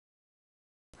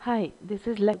Hi, this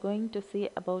is like going to see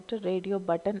about a radio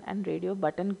button and radio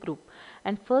button group.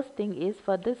 And first thing is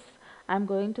for this I'm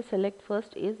going to select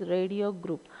first is radio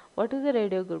group. What is a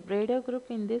radio group? Radio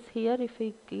group in this here if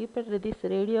we keep it with this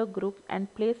radio group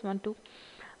and place one to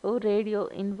radio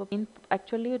in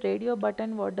actually radio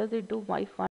button what does it do?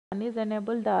 If one is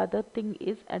enabled the other thing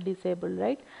is disabled,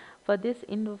 right? For this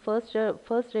in the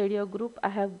first radio group I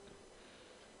have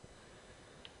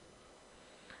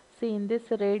see in this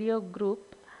radio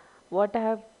group what I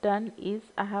have done is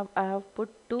I have put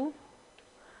two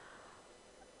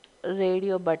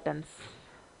radio buttons.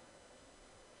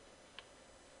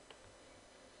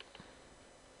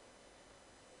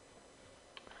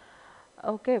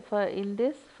 Okay, for in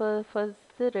this for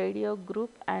the radio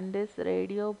group and this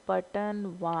radio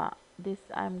button this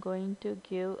I'm going to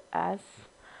give as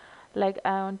like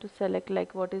I want to select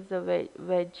like what is the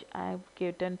wedge. I've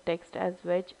given text as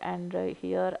wedge and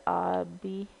here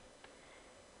RB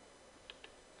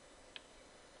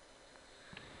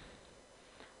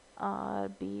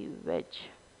wedge,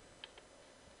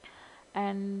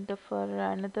 and for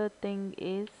another thing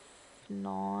is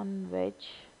non-wedge,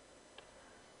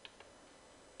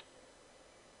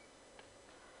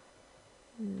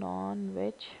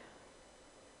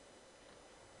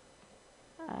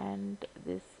 and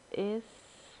this is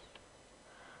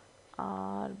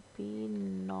RB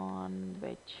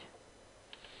non-wedge.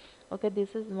 Okay,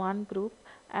 this is one group,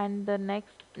 and the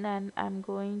next, and I'm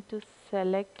going to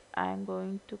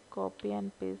copy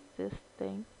and paste this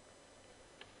thing.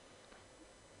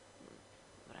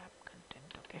 Wrap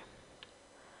content. Okay,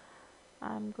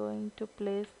 I'm going to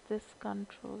place this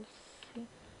control C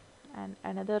and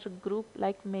another group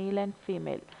like male and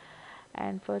female,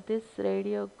 and for this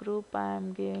radio group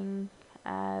I'm giving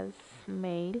as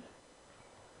male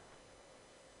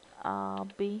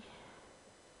B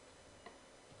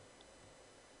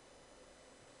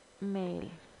male.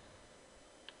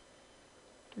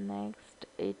 Next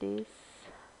it is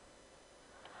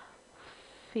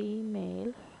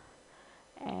female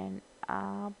and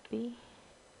RB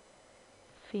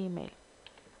female.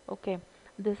 Okay,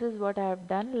 this is what I have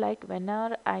done. Like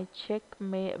whenever I check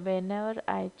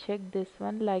this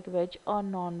one like veg or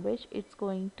non-veg, it's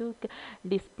going to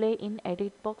display in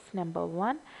edit box number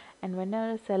 1, and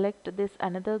whenever I select this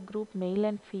another group male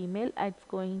and female, it's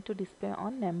going to display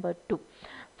on number 2.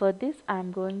 For this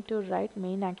I'm going to write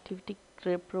main activity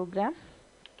program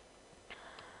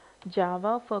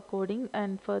Java for coding,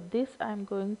 and for this I'm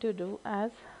going to do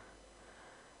as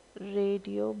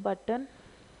radio button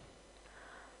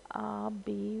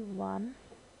RB1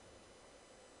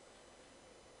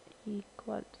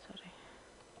 equal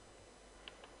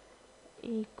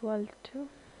to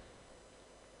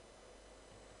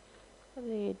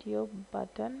radio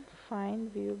button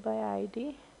find view by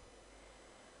ID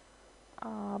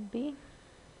RB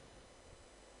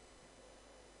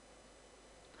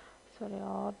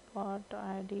or dot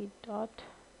ID dot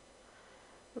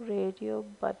radio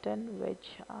button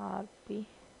wedge RB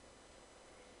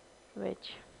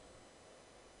wedge.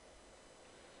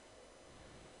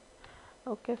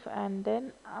 Okay, and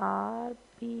then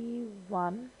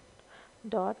RB1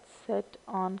 dot set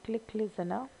on click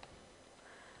listener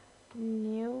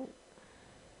new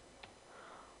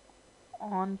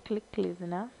on click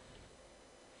listener.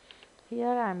 Here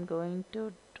I'm going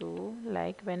to do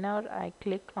like whenever I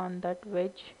click on that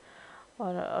wedge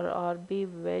or RB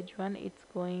wedge one, it's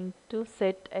going to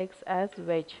set X as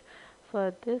wedge.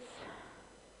 For this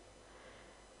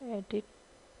edit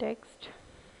text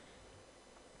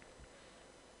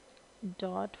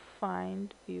dot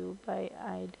find view by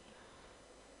ID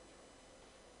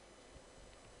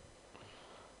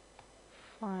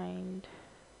find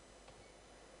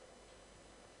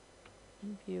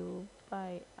view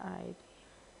by ID.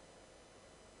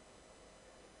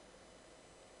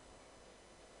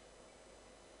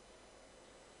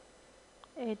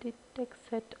 Edit text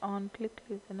set on click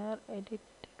listener edit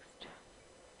text.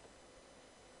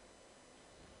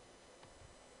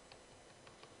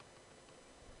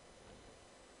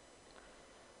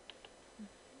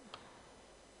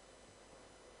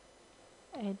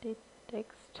 Edit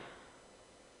text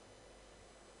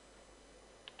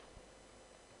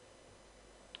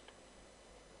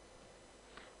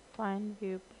find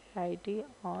view by ID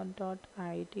or dot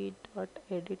ID dot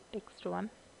edit text 1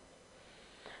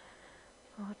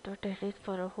 or dot edit.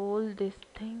 For a whole this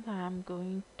thing I am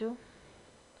going to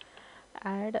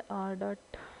add or dot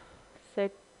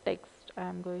set text. I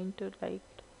am going to write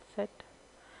set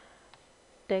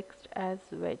text as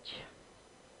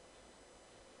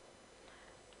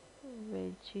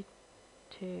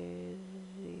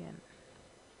vegetarian.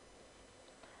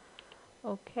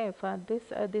 Okay, for this,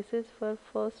 this is for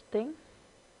first thing,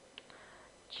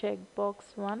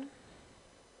 checkbox one,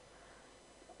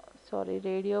 sorry,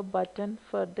 radio button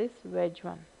for this wedge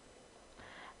one,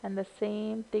 and the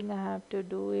same thing I have to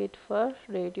do it for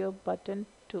radio button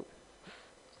 2.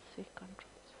 C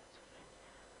control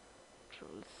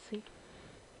C,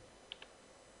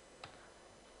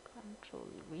 control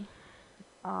V,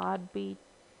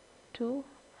 RB2,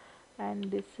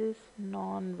 and this is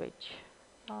non-wedge,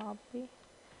 RB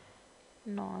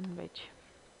non-wedge,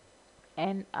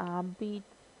 and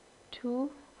RB2,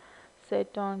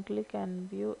 set on click and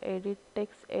view, edit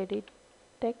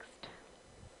text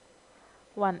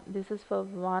 1. This is for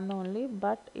 1 only,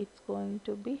 but it's going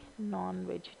to be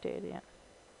non-vegetarian.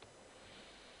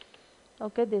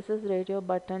 Okay, this is radio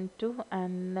button 2,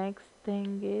 and next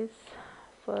thing is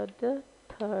for the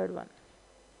third one,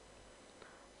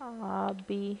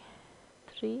 RB3,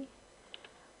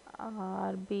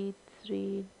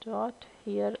 RB3 dot,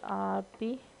 here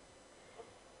RB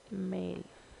male,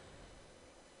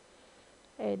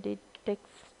 edit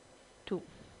text 2,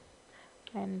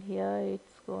 and here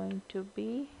it's going to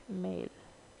be male.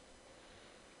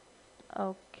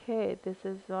 Okay, this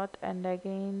is what, and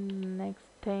again next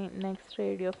thing, next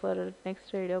radio, for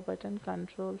next radio button,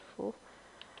 control 4,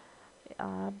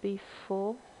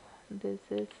 RB4, this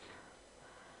is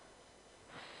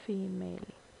female,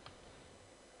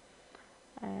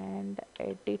 and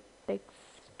edit text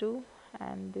 2,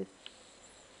 and this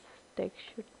text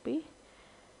should be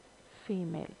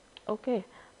female. Okay,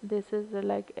 this is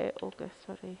like a, okay,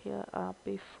 sorry, here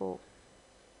RB4,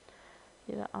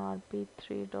 here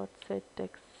RB3 dot set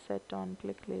text, set on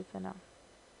click, listen up.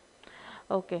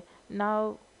 Okay,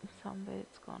 now somewhere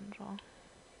it's gone wrong.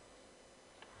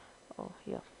 Oh,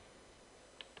 here.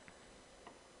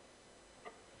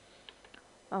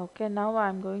 Okay, now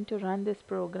I'm going to run this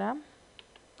program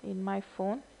in my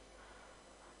phone,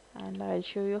 and I'll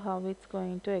show you how it's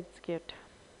going to execute.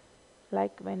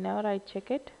 Like whenever I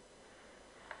check it,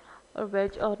 or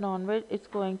veg or non-veg, it's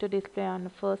going to display on the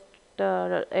first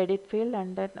edit field,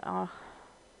 and then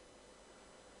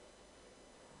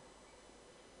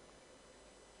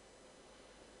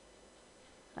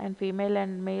and female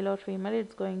and male or female,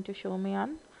 it's going to show me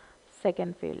on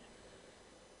second field,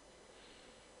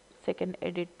 second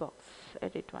edit box,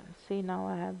 edit one. See, now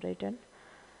I have written,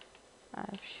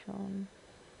 I've shown.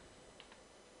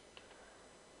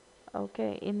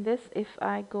 Okay, in this, if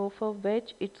I go for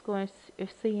veg, it's going to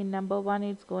see in number 1,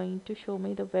 it's going to show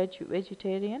me the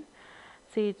vegetarian.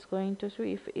 See, it's going to show,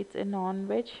 if it's a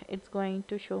non-veg, it's going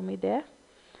to show me there.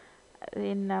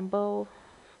 In number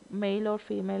male or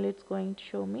female, it's going to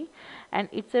show me, and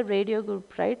it's a radio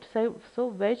group, right? So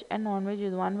veg and non-veg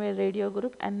is one way radio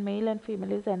group, and male and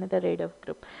female is another radio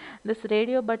group. This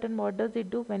radio button, what does it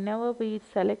do? Whenever we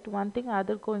select one thing,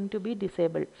 other going to be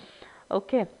disabled.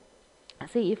 Okay,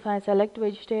 see, if I select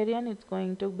vegetarian, it's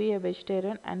going to be a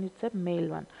vegetarian, and it's a male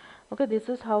one. Okay, this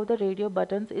is how the radio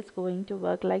buttons is going to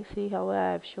work. Like, see how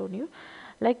I have shown you.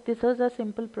 Like, this is a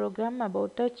simple program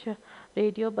about a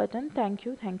radio button. Thank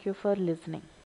you for listening.